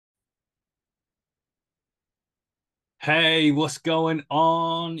Hey, what's going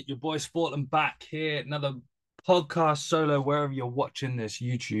on? Your boy Sportland back here. Another podcast solo, wherever you're watching this,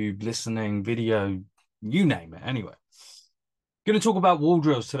 YouTube, listening, video, you name it. Anyway, going to talk about wall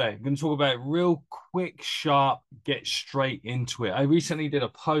drills today. I'm going to talk about it real quick, sharp, get straight into it. I recently did a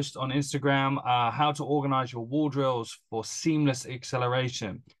post on Instagram, how to organize your wall drills for seamless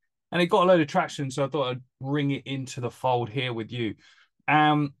acceleration. And it got a load of traction, so I thought I'd bring it into the fold here with you.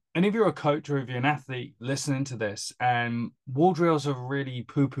 And if you're a coach or if you're an athlete listening to this, and wall drills are really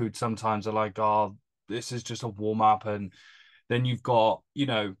poo-pooed sometimes, are like, oh, this is just a warm-up, and then you've got,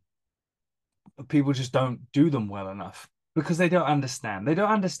 people just don't do them well enough because they don't understand. They don't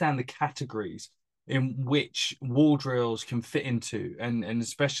understand the categories in which wall drills can fit into, and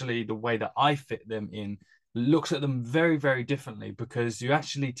especially the way that I fit them in looks at them very, very differently because you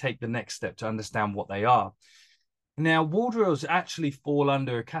actually take the next step to understand what they are. Now, wall drills actually fall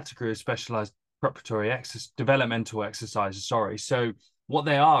under a category of specialized preparatory exercise, developmental exercises. Sorry. So what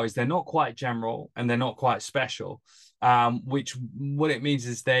they are is they're not quite general and they're not quite special. Which what it means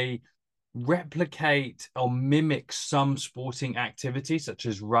is they replicate or mimic some sporting activity, such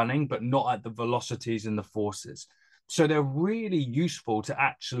as running, but not at the velocities and the forces. So they're really useful to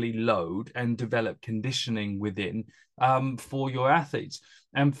actually load and develop conditioning within, for your athletes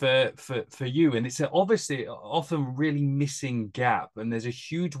and for you. And it's obviously often really missing gap. And there's a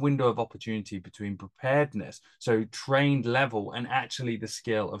huge window of opportunity between preparedness, so trained level, and actually the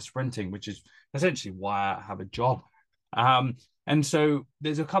skill of sprinting, which is essentially why I have a job. And so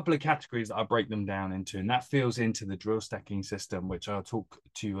there's a couple of categories that I break them down into, and that feels into the drill stacking system, which I'll talk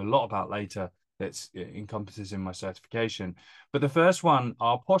to you a lot about later. That's encompasses in my certification. But the first one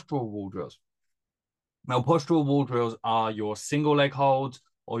are postural wall drills. Now, postural wall drills are your single leg holds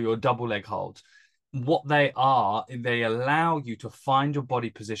or your double leg holds. What they are, they allow you to find your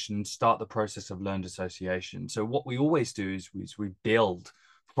body position and start the process of learned association. So what we always do is we build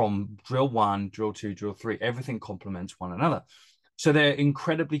from drill one, drill two, drill three. Everything complements one another. So they're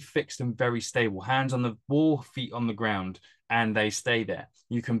incredibly fixed and very stable. Hands on the wall, feet on the ground, and they stay there.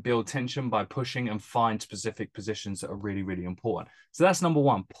 You can build tension by pushing and find specific positions that are really, really important. So that's number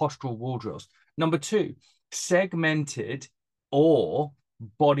one, postural wall drills. Number two, segmented or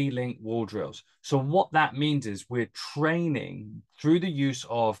body link wall drills. So what that means is we're training through the use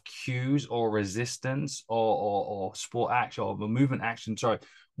of cues or resistance or sport action or movement action. Sorry,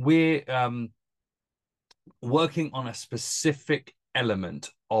 we're working on a specific element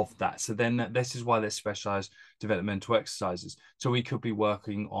of that. So then this is why there's specialized developmental exercises. So we could be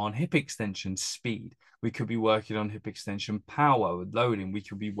working on hip extension speed. We could be working on hip extension power with loading. We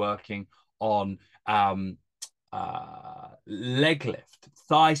could be working on leg lift,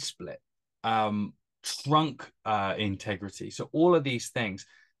 thigh split, trunk integrity. So all of these things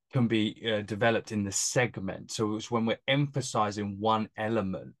can be developed in the segment. So it's when we're emphasizing one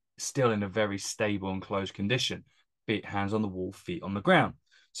element still in a very stable and closed condition, be it hands on the wall, feet on the ground.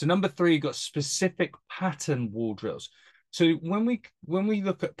 So number three, you've got specific pattern wall drills. So when we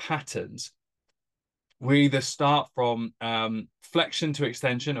look at patterns, we either start from flexion to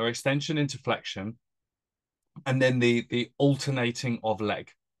extension or extension into flexion, and then the alternating of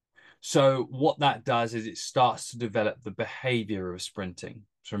leg. So what that does is it starts to develop the behavior of sprinting.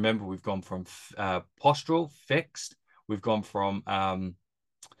 So remember, we've gone from postural, fixed. We've gone from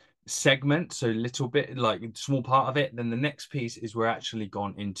segment, so little bit, like small part of it. Then the next piece is we're actually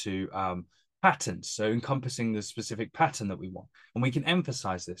gone into patterns, so encompassing the specific pattern that we want. And we can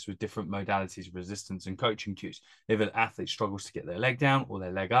emphasize this with different modalities of resistance and coaching cues. If an athlete struggles to get their leg down or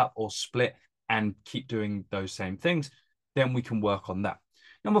their leg up or split and keep doing those same things, then we can work on that.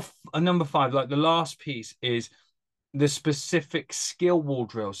 Number five, like the last piece, is the specific skill wall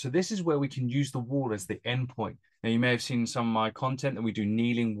drill. So this is where we can use the wall as the endpoint. Now, you may have seen some of my content that we do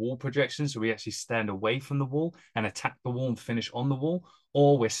kneeling wall projections. So we actually stand away from the wall and attack the wall and finish on the wall.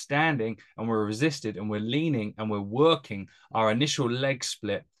 Or we're standing and we're resisted and we're leaning and we're working our initial leg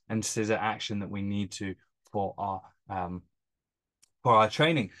split and scissor action that we need to for our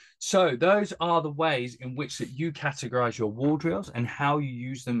training. So those are the ways in which that you categorize your wall drills and how you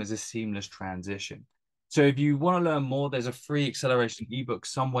use them as a seamless transition. So if you want to learn more, there's a free acceleration ebook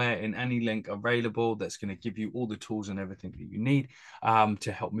somewhere in any link available that's going to give you all the tools and everything that you need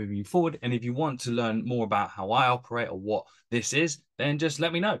to help moving you forward. And if you want to learn more about how I operate or what this is, then just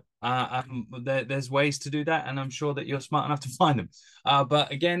let me know. There's ways to do that, and I'm sure that you're smart enough to find them.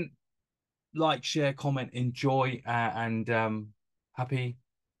 But again, like, share, comment, enjoy, and happy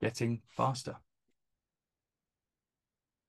getting faster.